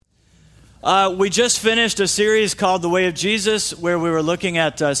We just finished a series called The Way of Jesus, where we were looking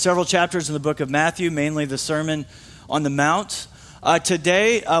at several chapters in the book of Matthew, mainly the Sermon on the Mount.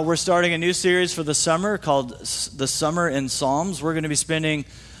 Today, we're starting a new series for the summer called The Summer in Psalms. We're going to be spending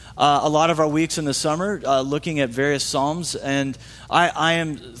a lot of our weeks in the summer looking at various Psalms, and I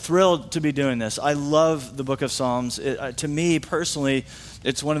am thrilled to be doing this. I love the book of Psalms. To me, personally,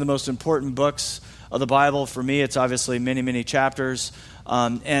 it's one of the most important books of the Bible. For me, it's obviously many, many chapters.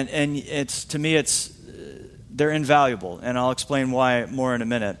 And it's, to me, they're invaluable, and I'll explain why more in a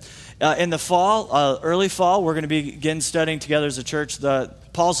minute. In the fall, early fall, we're going to begin studying together as a church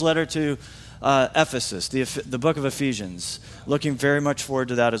Paul's letter to Ephesus, the book of Ephesians. Looking very much forward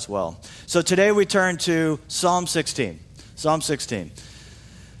to that as well. So today we turn to Psalm 16. Psalm 16.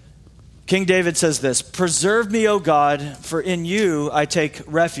 King David says this: "Preserve me, O God, for in you I take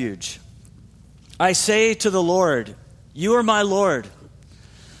refuge. I say to the Lord, you are my Lord.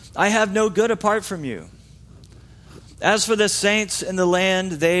 I have no good apart from you. As for the saints in the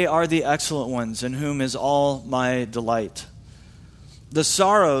land, they are the excellent ones, in whom is all my delight. The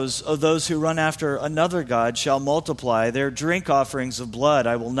sorrows of those who run after another god shall multiply. Their drink offerings of blood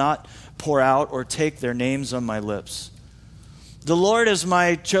I will not pour out or take their names on my lips. The Lord is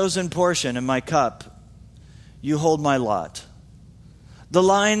my chosen portion and my cup. You hold my lot. The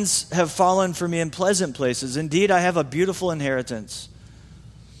lines have fallen for me in pleasant places. Indeed, I have a beautiful inheritance.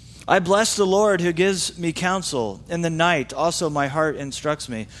 I bless the Lord who gives me counsel. In the night also my heart instructs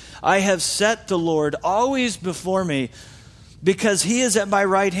me. I have set the Lord always before me, because he is at my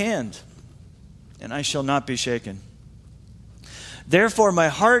right hand, and I shall not be shaken. Therefore my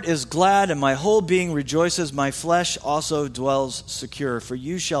heart is glad, and my whole being rejoices. My flesh also dwells secure. For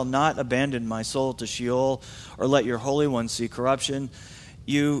you shall not abandon my soul to Sheol, or let your Holy One see corruption.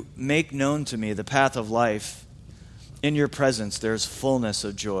 You make known to me the path of life. In your presence there is fullness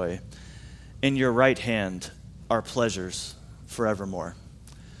of joy. In your right hand are pleasures forevermore."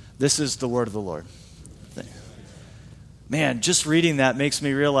 This is the word of the Lord. Man, just reading that makes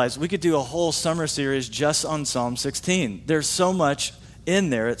me realize we could do a whole summer series just on Psalm 16. There's so much in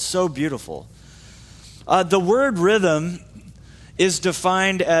there. It's so beautiful. The word rhythm is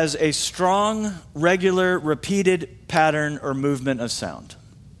defined as a strong, regular, repeated pattern or movement of sound.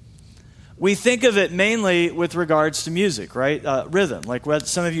 We think of it mainly with regards to music, right? Rhythm. Like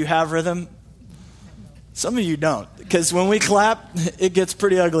some of you have rhythm. Some of you don't. Because when we clap, it gets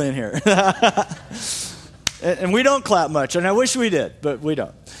pretty ugly in here. And we don't clap much. And I wish we did, but we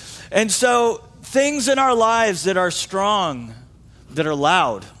don't. And so things in our lives that are strong, that are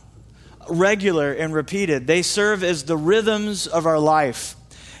loud, regular and repeated, they serve as the rhythms of our life.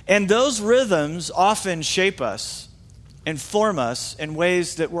 And those rhythms often shape us and form us in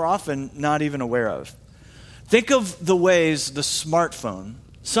ways that we're often not even aware of. Think of the ways the smartphone,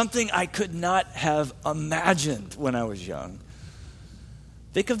 something I could not have imagined when I was young.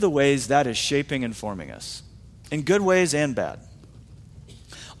 Think of the ways that is shaping and forming us, in good ways and bad.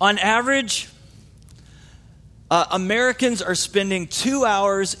 On average, Americans are spending 2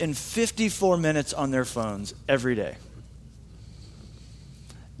 hours and 54 minutes on their phones every day.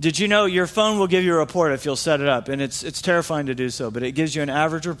 Did you know your phone will give you a report if you'll set it up? And it's terrifying to do so, but it gives you an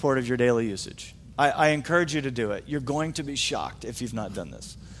average report of your daily usage. I encourage you to do it. You're going to be shocked if you've not done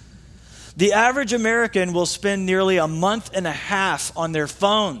this. The average American will spend nearly a month and a half on their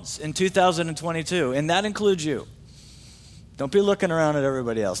phones in 2022, and that includes you. Don't be looking around at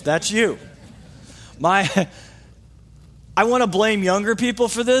everybody else. That's you. I want to blame younger people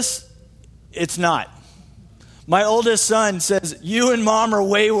for this. It's not. My oldest son says, "You and mom are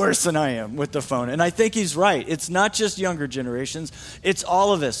way worse than I am with the phone." And I think he's right. It's not just younger generations. It's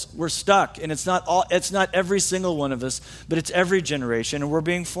all of us. We're stuck. And it's not every single one of us, but it's every generation. And we're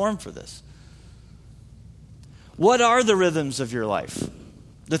being formed for this. What are the rhythms of your life?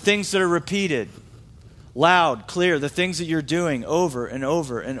 The things that are repeated, loud, clear, the things that you're doing over and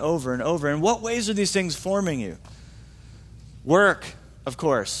over and over and over. In what ways are these things forming you? Work, of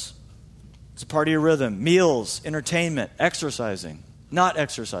course. It's a part of your rhythm. Meals, entertainment, exercising, not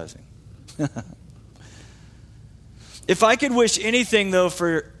exercising. If I could wish anything, though,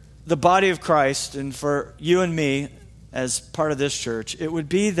 for the body of Christ and for you and me as part of this church, it would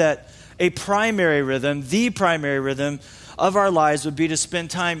be that a primary rhythm, the primary rhythm of our lives would be to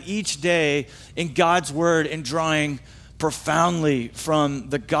spend time each day in God's Word and drawing profoundly from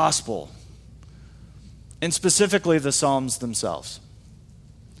the gospel, and specifically the Psalms themselves.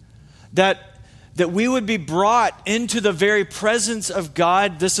 That we would be brought into the very presence of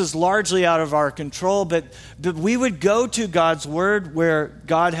God. This is largely out of our control, but we would go to God's Word where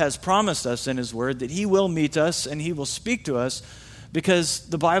God has promised us in His Word that He will meet us and He will speak to us because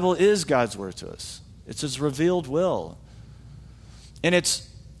the Bible is God's word to us. It's his revealed will. And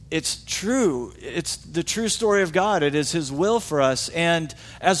it's true. It's the true story of God. It is his will for us. And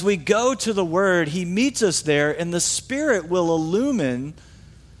as we go to the word, he meets us there, and the Spirit will illumine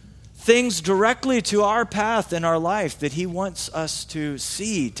things directly to our path in our life that he wants us to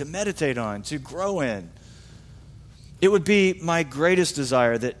see, to meditate on, to grow in. It would be my greatest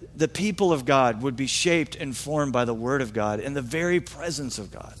desire that the people of God would be shaped and formed by the word of God in the very presence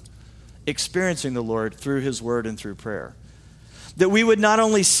of God, experiencing the Lord through his word and through prayer. That we would not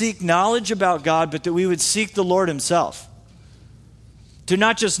only seek knowledge about God, but that we would seek the Lord himself. To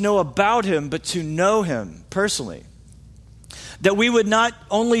not just know about him, but to know him personally. That we would not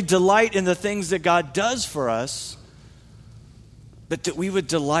only delight in the things that God does for us, but that we would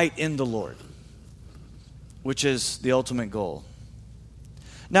delight in the Lord, which is the ultimate goal.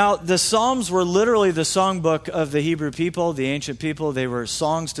 Now, the Psalms were literally the songbook of the Hebrew people, the ancient people. They were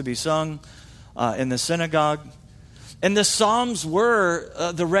songs to be sung in the synagogue. And the Psalms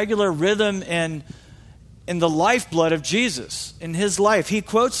were the regular rhythm and the lifeblood of Jesus in his life. He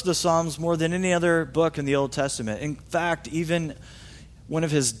quotes the Psalms more than any other book in the Old Testament. In fact, even one of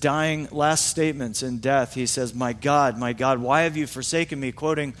his dying last statements in death, he says, my God, why have you forsaken me?"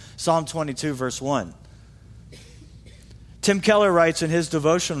 Quoting Psalm 22, verse 1. Tim Keller writes in his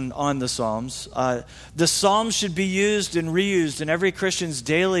devotion on the Psalms, the Psalms should be used and reused in every Christian's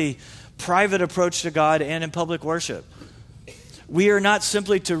daily private approach to God and in public worship. We are not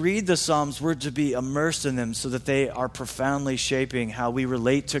simply to read the Psalms, we're to be immersed in them so that they are profoundly shaping how we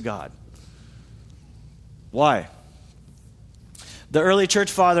relate to God. Why? The early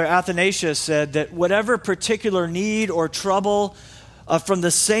church father Athanasius said that whatever particular need or trouble, from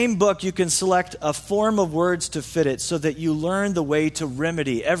the same book you can select a form of words to fit it so that you learn the way to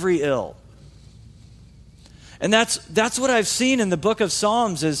remedy every ill. And that's what I've seen in the book of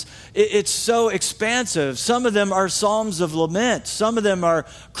Psalms is it's so expansive. Some of them are psalms of lament. Some of them are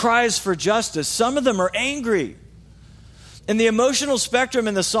cries for justice. Some of them are angry. And the emotional spectrum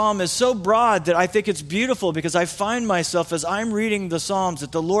in the psalm is so broad that I think it's beautiful because I find myself as I'm reading the Psalms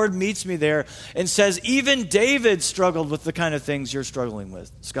that the Lord meets me there and says, even David struggled with the kind of things you're struggling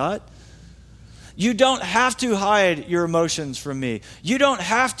with, Scott. You don't have to hide your emotions from me. You don't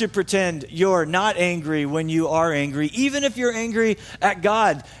have to pretend you're not angry when you are angry, even if you're angry at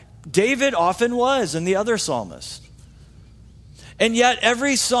God. David often was, and the other psalmists. And yet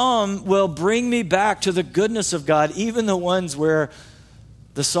every psalm will bring me back to the goodness of God, even the ones where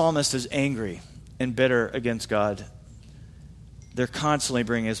the psalmist is angry and bitter against God. They're constantly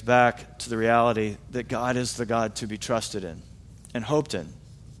bringing us back to the reality that God is the God to be trusted in and hoped in.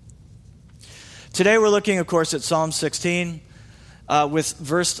 Today we're looking, of course, at Psalm 16 with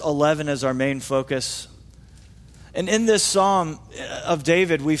verse 11 as our main focus. And in this Psalm of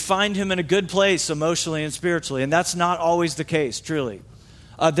David, we find him in a good place emotionally and spiritually, and that's not always the case, truly.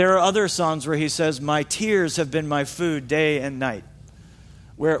 There are other Psalms where he says, "My tears have been my food day and night,"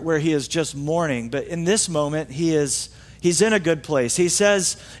 where he is just mourning. But in this moment, he's in a good place. He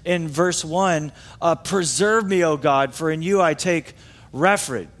says in verse 1, "Preserve me, O God, for in you I take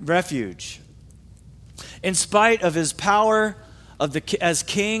refuge." In spite of his power as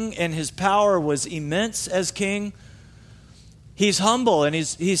king, and his power was immense as king, he's humble and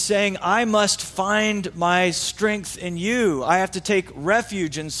he's saying, I must find my strength in you. I have to take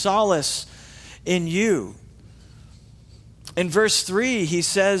refuge and solace in you. In verse 3, he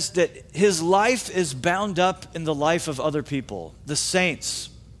says that his life is bound up in the life of other people, the saints.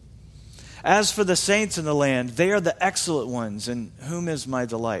 As for the saints in the land, they are the excellent ones, in whom is my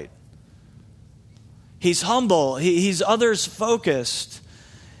delight. He's humble. He's others-focused.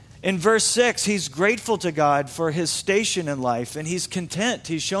 In verse 6, he's grateful to God for his station in life, and he's content.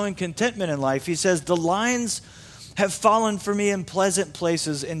 He's showing contentment in life. He says, the lines have fallen for me in pleasant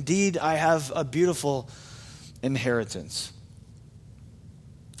places. Indeed, I have a beautiful inheritance.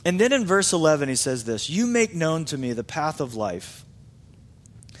 And then in verse 11, he says this, you make known to me the path of life.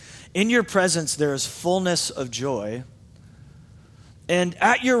 In your presence there is fullness of joy, and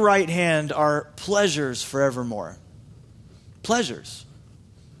at your right hand are pleasures forevermore. Pleasures.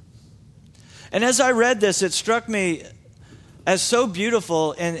 And as I read this, it struck me as so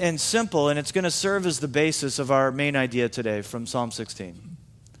beautiful and simple, and it's going to serve as the basis of our main idea today from Psalm 16.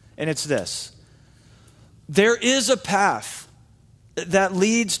 And it's this. There is a path that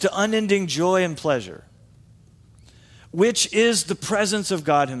leads to unending joy and pleasure, which is the presence of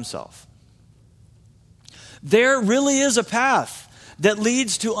God himself. There really is a path that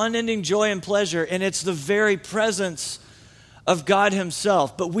leads to unending joy and pleasure, and it's the very presence of God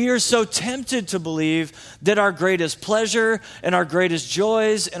himself. But we are so tempted to believe that our greatest pleasure and our greatest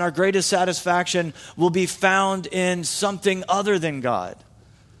joys and our greatest satisfaction will be found in something other than God,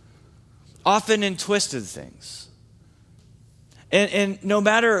 often in twisted things. And no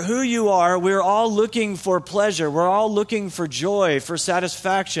matter who you are, we're all looking for pleasure. We're all looking for joy, for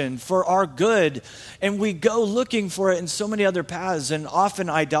satisfaction, for our good. And we go looking for it in so many other paths, and often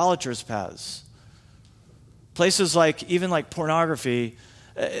idolatrous paths. Places even like pornography,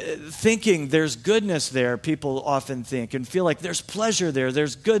 thinking there's goodness there, people often think, and feel like there's pleasure there,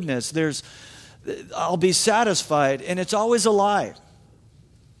 there's goodness, I'll be satisfied, and it's always a lie.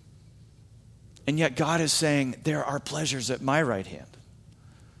 And yet God is saying, there are pleasures at my right hand.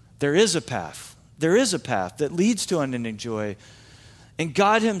 There is a path. There is a path that leads to unending joy. And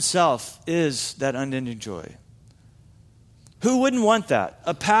God himself is that unending joy. Who wouldn't want that?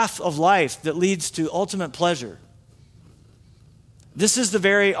 A path of life that leads to ultimate pleasure. This is the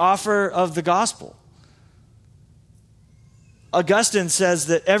very offer of the gospel. Augustine says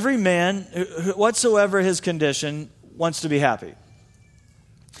that every man, whatsoever his condition, wants to be happy.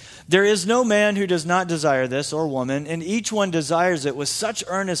 There is no man who does not desire this, or woman, and each one desires it with such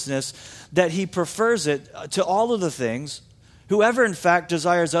earnestness that he prefers it to all of the things. Whoever, in fact,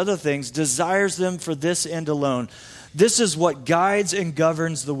 desires other things, desires them for this end alone. This is what guides and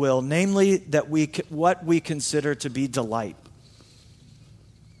governs the will, namely that what we consider to be delight.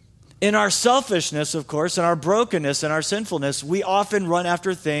 In our selfishness, of course, and our brokenness and our sinfulness, we often run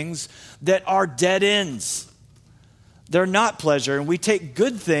after things that are dead ends. They're not pleasure, and we take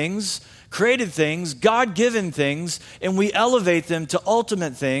good things, created things, God-given things, and we elevate them to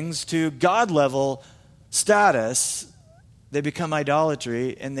ultimate things, to God-level status. They become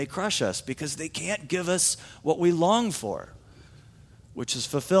idolatry, and they crush us because they can't give us what we long for, which is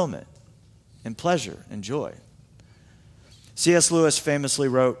fulfillment and pleasure and joy. C.S. Lewis famously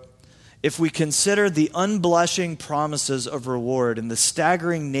wrote, "If we consider the unblushing promises of reward and the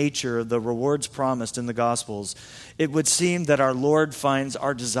staggering nature of the rewards promised in the Gospels, it would seem that our Lord finds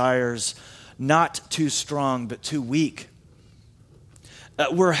our desires not too strong, but too weak.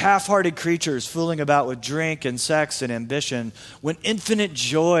 We're half-hearted creatures fooling about with drink and sex and ambition when infinite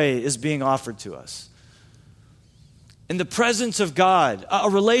joy is being offered to us. In the presence of God, a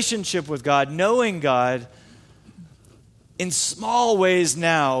relationship with God, knowing God in small ways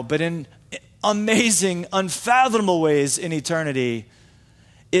now, but in amazing, unfathomable ways in eternity,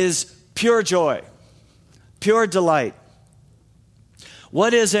 is pure joy, pure delight.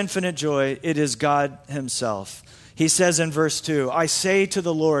 What is infinite joy? It is God himself. He says in verse 2, I say to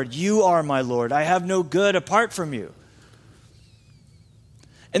the Lord, you are my Lord. I have no good apart from you.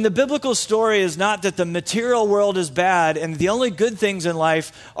 And the biblical story is not that the material world is bad and the only good things in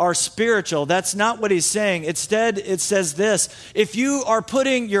life are spiritual. That's not what he's saying. Instead, it says this: if you are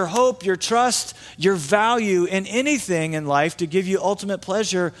putting your hope, your trust, your value in anything in life to give you ultimate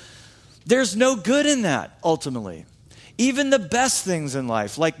pleasure, there's no good in that ultimately. Even the best things in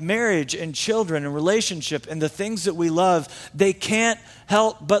life, like marriage and children and relationship and the things that we love, they can't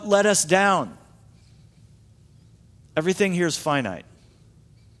help but let us down. Everything here is finite.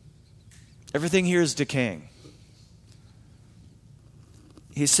 Everything here is decaying.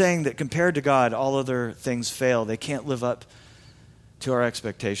 He's saying that compared to God, all other things fail. They can't live up to our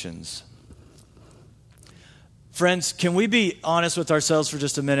expectations. Friends, can we be honest with ourselves for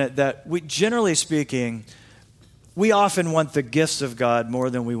just a minute that generally speaking, we often want the gifts of God more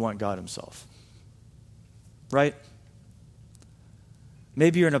than we want God himself. Right?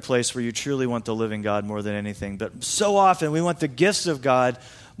 Maybe you're in a place where you truly want the living God more than anything, but so often we want the gifts of God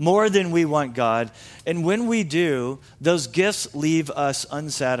more than we want God. And when we do, those gifts leave us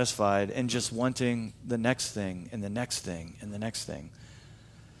unsatisfied and just wanting the next thing and the next thing and the next thing.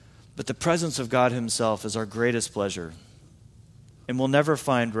 But the presence of God himself is our greatest pleasure. And we'll never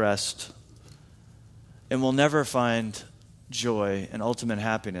find rest. And we'll never find joy and ultimate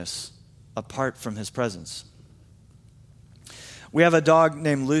happiness apart from his presence. We have a dog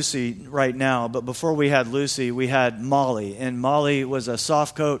named Lucy right now, but before we had Lucy, we had Molly. And Molly was a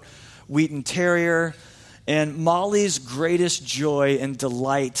soft-coat Wheaten Terrier. And Molly's greatest joy and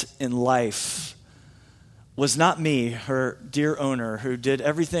delight in life was not me, her dear owner, who did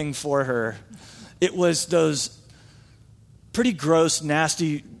everything for her. It was those pretty gross,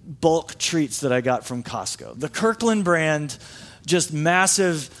 nasty bulk treats that I got from Costco. The Kirkland brand, just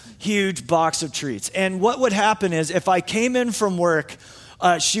massive, huge box of treats. And what would happen is if I came in from work,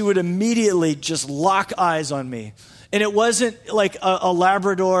 she would immediately just lock eyes on me And it wasn't like a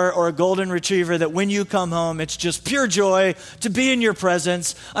Labrador or a golden retriever that when you come home, it's just pure joy to be in your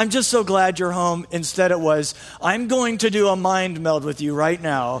presence. I'm just so glad you're home. Instead, it was, I'm going to do a mind meld with you right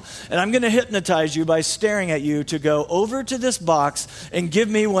now, and I'm going to hypnotize you by staring at you to go over to this box and give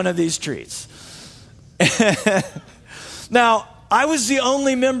me one of these treats. Now, I was the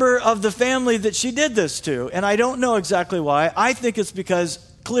only member of the family that she did this to, and I don't know exactly why. I think it's because,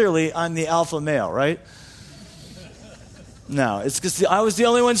 clearly, I'm the alpha male, right? No, it's because I was the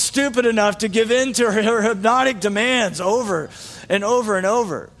only one stupid enough to give in to her hypnotic demands over and over and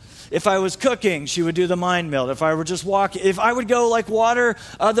over. If I was cooking, she would do the mind meld. If I were just walking, if I would go like water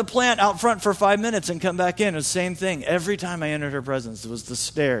the plant out front for 5 minutes and come back in, it was the same thing. Every time I entered her presence, it was the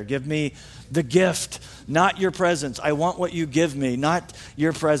stare. Give me the gift, not your presence. I want what you give me, not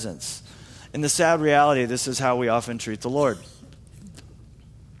your presence. And the sad reality, this is how we often treat the Lord.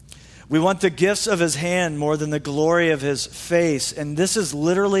 We want the gifts of his hand more than the glory of his face. And this is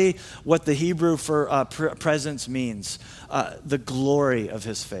literally what the Hebrew for presence means. The glory of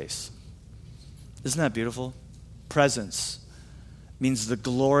his face. Isn't that beautiful? Presence means the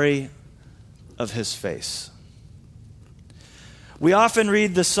glory of his face. We often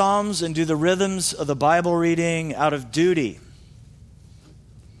read the Psalms and do the rhythms of the Bible reading out of duty.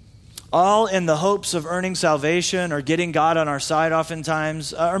 All in the hopes of earning salvation or getting God on our side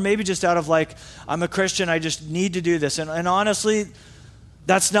oftentimes, or maybe just out of like, I'm a Christian, I just need to do this. And honestly,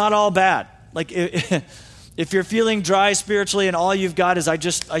 that's not all bad. Like if you're feeling dry spiritually and all you've got is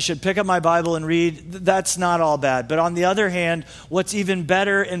I should pick up my Bible and read, that's not all bad. But on the other hand, what's even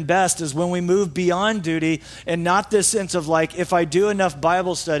better and best is when we move beyond duty and not this sense of like, if I do enough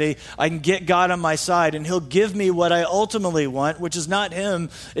Bible study, I can get God on my side and he'll give me what I ultimately want, which is not him,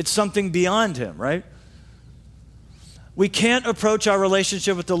 it's something beyond him, right? We can't approach our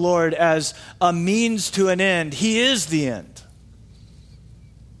relationship with the Lord as a means to an end. He is the end.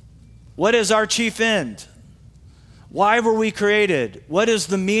 What is our chief end? Why were we created? What is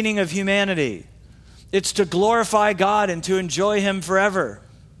the meaning of humanity? It's to glorify God and to enjoy him forever.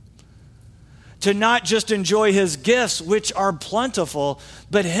 To not just enjoy his gifts, which are plentiful,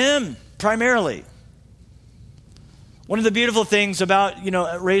 but him primarily. One of the beautiful things about,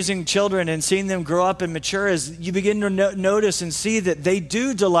 raising children and seeing them grow up and mature is you begin to notice and see that they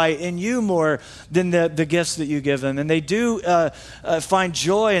do delight in you more than the gifts that you give them. And they do find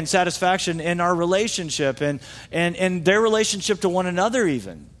joy and satisfaction in our relationship and their relationship to one another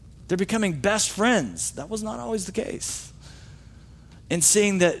even. They're becoming best friends. That was not always the case. And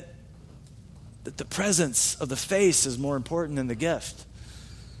seeing that the presence of the face is more important than the gift.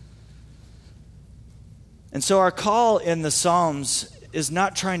 And so our call in the Psalms is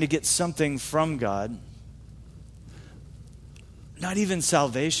not trying to get something from God, not even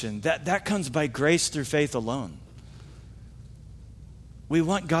salvation. That comes by grace through faith alone. We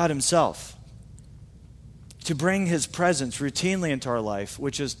want God himself to bring his presence routinely into our life,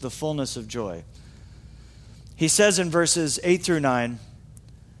 which is the fullness of joy. He says in verses 8 through 9,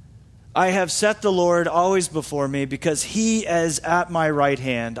 I have set the Lord always before me, because he is at my right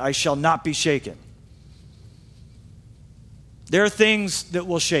hand. I shall not be shaken. There are things that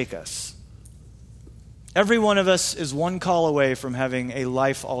will shake us. Every one of us is one call away from having a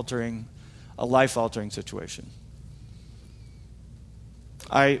life-altering situation.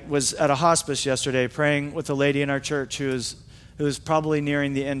 I was at a hospice yesterday praying with a lady in our church who is probably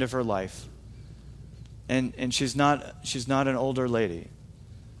nearing the end of her life. And she's not an older lady.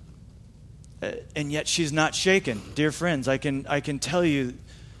 And yet she's not shaken. Dear friends, I can tell you,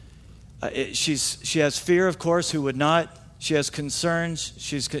 she has fear, of course, who would not. She has concerns.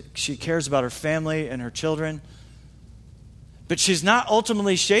 She cares about her family and her children. But she's not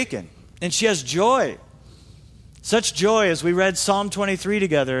ultimately shaken. And she has joy. Such joy as we read Psalm 23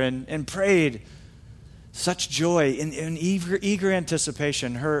 together and prayed. Such joy in eager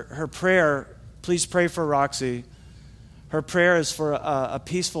anticipation. Her prayer, please pray for Roxy. Her prayer is for a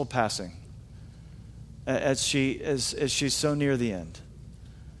peaceful passing as she's so near the end.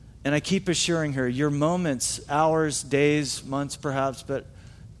 And I keep assuring her, your moments, hours, days, months perhaps, but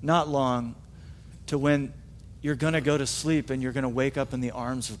not long, to when you're going to go to sleep and you're going to wake up in the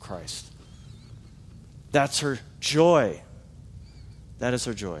arms of Christ. That's her joy. That is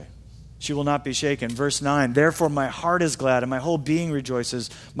her joy. She will not be shaken. Verse 9, therefore my heart is glad and my whole being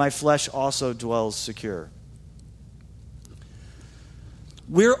rejoices. My flesh also dwells secure.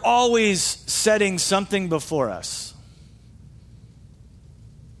 We're always setting something before us.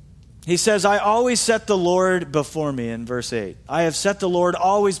 He says, I always set the Lord before me in verse 8. I have set the Lord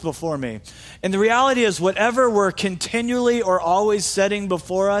always before me. And the reality is whatever we're continually or always setting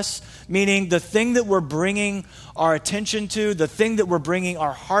before us, meaning the thing that we're bringing our attention to, the thing that we're bringing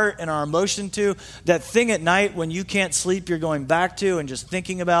our heart and our emotion to, that thing at night when you can't sleep you're going back to and just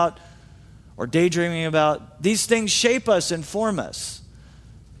thinking about or daydreaming about, these things shape us and form us.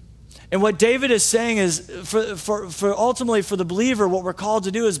 And what David is saying is, for ultimately for the believer, what we're called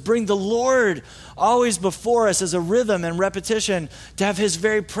to do is bring the Lord always before us as a rhythm and repetition, to have his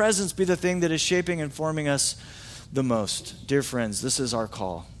very presence be the thing that is shaping and forming us the most. Dear friends, this is our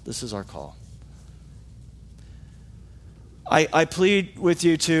call. This is our call. I plead with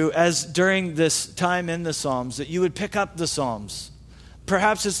you to, as during this time in the Psalms, that you would pick up the Psalms.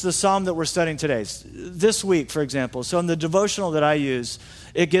 Perhaps it's the psalm that we're studying today. This week, for example. So in the devotional that I use,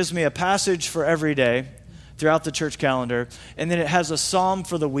 it gives me a passage for every day throughout the church calendar, and then it has a psalm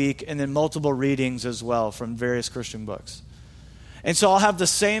for the week, and then multiple readings as well from various Christian books. And so I'll have the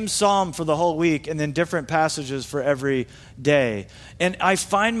same psalm for the whole week, and then different passages for every day. And I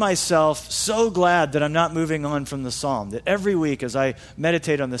find myself so glad that I'm not moving on from the psalm, that every week as I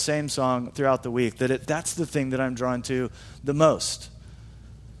meditate on the same song throughout the week, that's the thing that I'm drawn to the most.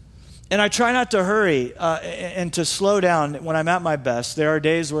 And I try not to hurry and to slow down when I'm at my best. There are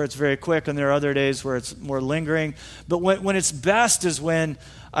days where it's very quick, and there are other days where it's more lingering. But when it's best is when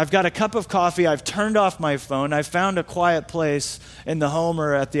I've got a cup of coffee, I've turned off my phone, I've found a quiet place in the home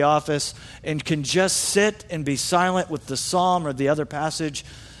or at the office, and can just sit and be silent with the psalm or the other passage,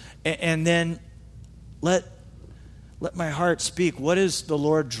 and then let my heart speak. What is the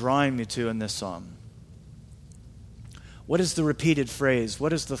Lord drawing me to in this psalm? What is the repeated phrase?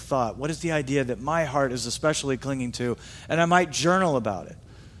 What is the thought? What is the idea that my heart is especially clinging to? And I might journal about it.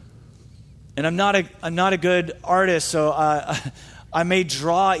 And I'm not a good artist, so I may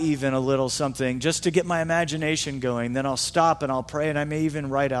draw even a little something just to get my imagination going. Then I'll stop and I'll pray, and I may even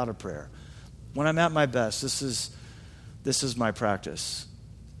write out a prayer. When I'm at my best, this is my practice.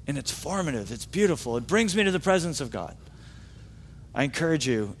 And it's formative. It's beautiful. It brings me to the presence of God. I encourage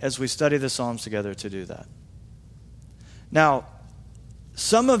you, as we study the Psalms together, to do that. Now,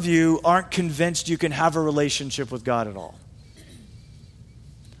 some of you aren't convinced you can have a relationship with God at all.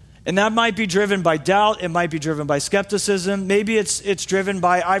 And that might be driven by doubt. It might be driven by skepticism. Maybe it's driven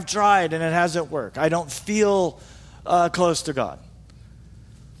by, I've tried and it hasn't worked. I don't feel close to God.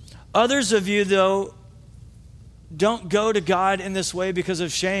 Others of you, though, don't go to God in this way because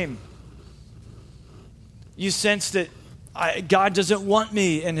of shame. You sense that God doesn't want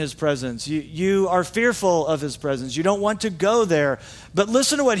me in his presence. You are fearful of his presence. You don't want to go there. But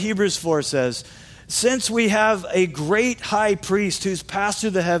listen to what Hebrews 4 says. Since we have a great high priest who's passed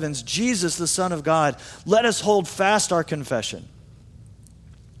through the heavens, Jesus, the Son of God, let us hold fast our confession.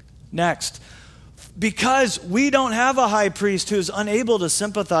 Next, because we don't have a high priest who is unable to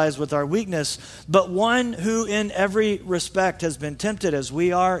sympathize with our weakness, but one who in every respect has been tempted as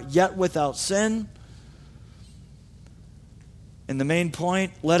we are, yet without sin. And the main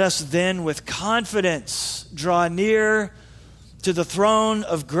point, let us then with confidence draw near to the throne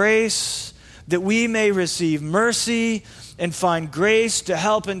of grace, that we may receive mercy and find grace to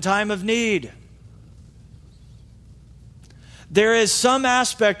help in time of need. There is some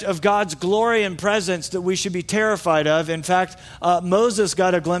aspect of God's glory and presence that we should be terrified of. In fact, Moses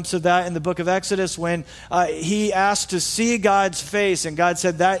got a glimpse of that in the book of Exodus when he asked to see God's face, and God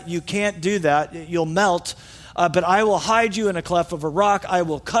said, "That you can't do that, you'll melt. But I will hide you in a cleft of a rock. I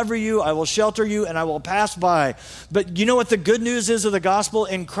will cover you. I will shelter you, and I will pass by." But you know what the good news is of the gospel?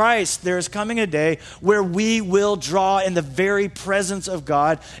 In Christ, there is coming a day where we will draw in the very presence of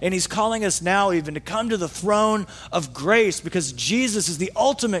God. And he's calling us now even to come to the throne of grace, because Jesus is the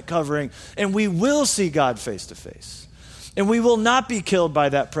ultimate covering, and we will see God face to face. And we will not be killed by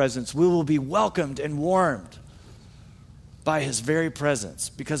that presence. We will be welcomed and warmed by his very presence,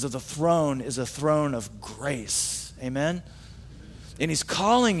 because of the throne is a throne of grace. Amen? And he's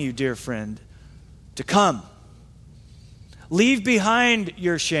calling you, dear friend, to come. Leave behind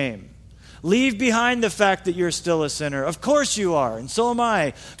your shame. Leave behind the fact that you're still a sinner. Of course you are, and so am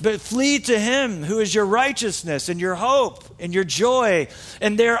I. But flee to him who is your righteousness and your hope and your joy.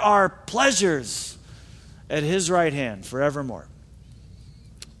 And there are pleasures at his right hand forevermore.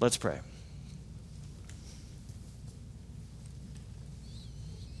 Let's pray.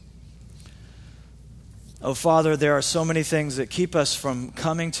 Oh, Father, there are so many things that keep us from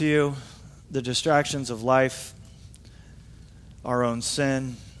coming to you, the distractions of life, our own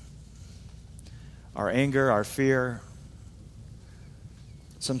sin, our anger, our fear,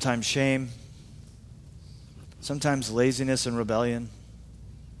 sometimes shame, sometimes laziness and rebellion.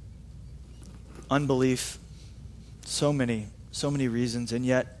 unbelief, so many reasons, and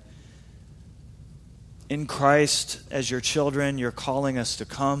yet in Christ, as your children, you're calling us to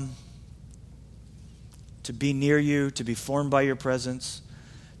come, to be near you, to be formed by your presence,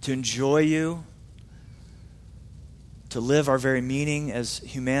 to enjoy you, to live our very meaning as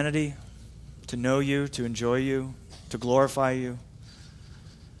humanity, to know you, to enjoy you, to glorify you.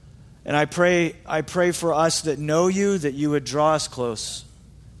 And I pray for us that know you, that you would draw us close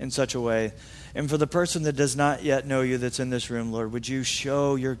in such a way. And for the person that does not yet know you that's in this room, Lord, would you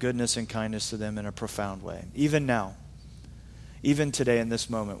show your goodness and kindness to them in a profound way? Even now, even today in this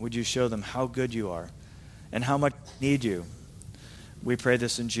moment, would you show them how good you are and how much they need you? We pray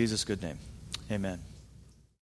this in Jesus' good name. Amen.